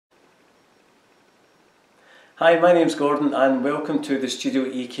Hi, my name's Gordon and welcome to the Studio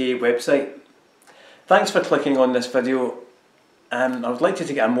EK website. Thanks for clicking on this video. I would like to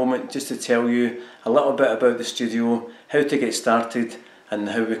take a moment just to tell you a little bit about the studio, how to get started and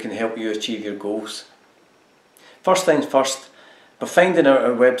how we can help you achieve your goals. First things first, by finding out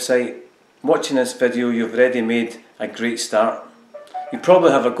our website, watching this video, you've already made a great start. You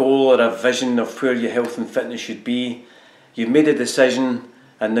probably have a goal or a vision of where your health and fitness should be. You've made a decision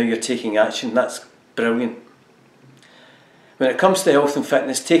and now you're taking action. That's brilliant. When it comes to health and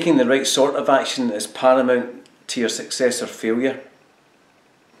fitness, taking the right sort of action is paramount to your success or failure.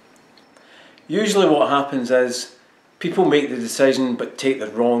 Usually what happens is people make the decision but take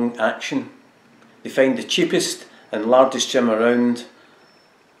the wrong action. They find the cheapest and largest gym around,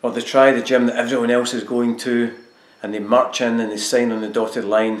 or they try the gym that everyone else is going to, and they march in and they sign on the dotted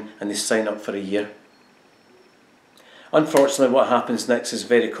line and they sign up for a year. Unfortunately, what happens next is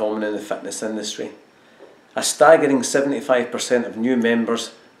very common in the fitness industry. A staggering 75% of new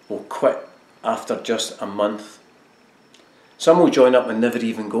members will quit after just a month. Some will join up and never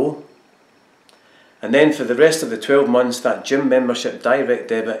even go. And then for the rest of the 12 months, that gym membership direct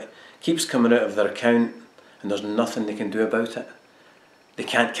debit keeps coming out of their account and there's nothing they can do about it. They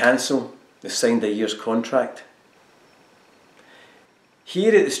can't cancel, they've signed a year's contract.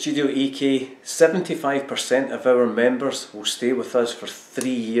 Here at the Studio EK, 75% of our members will stay with us for 3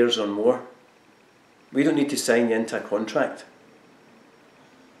 years or more. We don't need to sign you into a contract.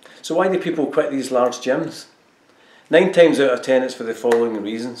 So why do people quit these large gyms? 9 times out of 10 it's for the following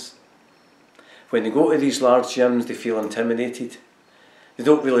reasons. When they go to these large gyms, they feel intimidated. They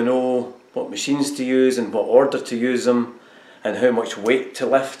don't really know what machines to use and what order to use them and how much weight to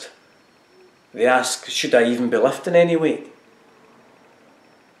lift. They ask, should I even be lifting any weight?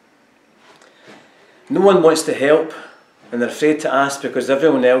 No one wants to help and they're afraid to ask because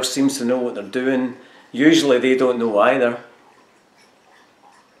everyone else seems to know what they're doing. Usually they don't know either,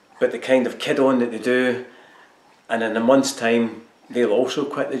 but they kind of kid on that they do, and in a month's time they'll also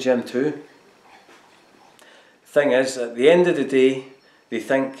quit the gym too. Thing is, at the end of the day, they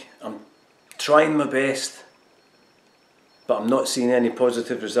think, I'm trying my best, but I'm not seeing any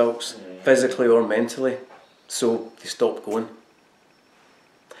positive results, physically or mentally, so they stop going.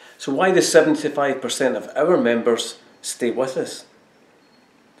 So why do 75% of our members stay with us?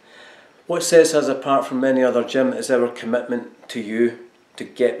 What sets us apart from any other gym is our commitment to you to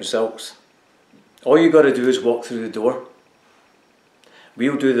get results. All you got to do is walk through the door.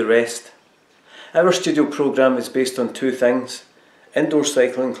 We'll do the rest. Our studio program is based on 2 things: indoor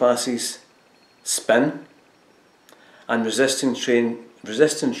cycling classes, spin, and resistance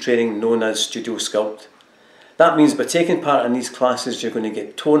training known as Studio Sculpt. That means by taking part in these classes you're going to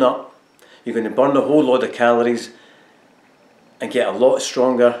get toned up, you're going to burn a whole lot of calories and get a lot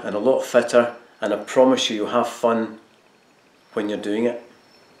stronger and a lot fitter, and I promise you, you'll have fun when you're doing it.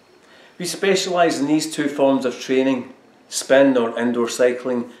 We specialise in these 2 forms of training, spin or indoor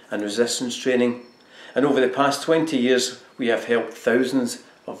cycling and resistance training, and over the past 20 years we have helped thousands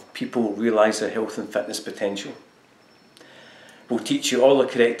of people realise their health and fitness potential. We'll teach you all the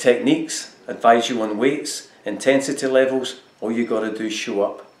correct techniques, advise you on weights, intensity levels. All you got to do is show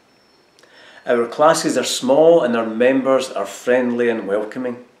up. Our classes are small and our members are friendly and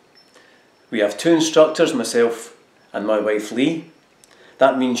welcoming. We have 2 instructors, myself and my wife Lee.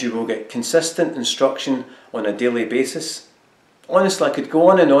 That means you will get consistent instruction on a daily basis. Honestly, I could go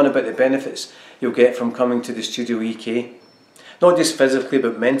on and on about the benefits you'll get from coming to the Studio EK. Not just physically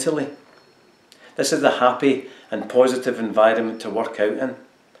but mentally. This is a happy and positive environment to work out in.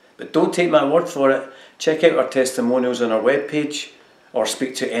 But don't take my word for it. Check out our testimonials on our webpage or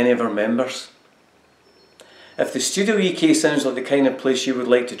speak to any of our members. If the Studio EK sounds like the kind of place you would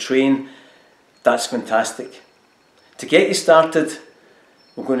like to train, that's fantastic. To get you started,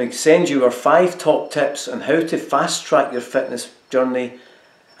 we're going to send you our 5 top tips on how to fast track your fitness journey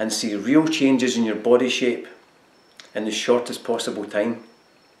and see real changes in your body shape in the shortest possible time.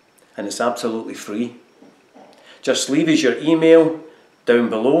 And it's absolutely free. Just leave us your email down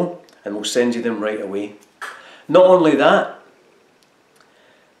below and we'll send you them right away. Not only that,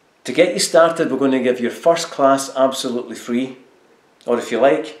 to get you started, we're going to give your first class absolutely free. Or if you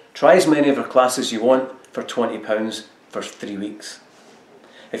like, try as many of our classes you want for £20 for 3 weeks.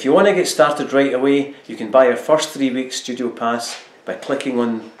 If you want to get started right away, you can buy your first 3 week studio pass by clicking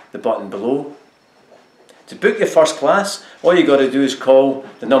on the button below. To book your first class, all you got to do is call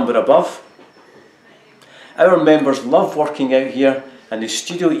the number above. Our members love working out here, and the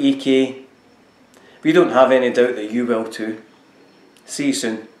Studio EK, we don't have any doubt that you will too. See you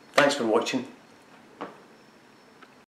soon. Thanks for watching.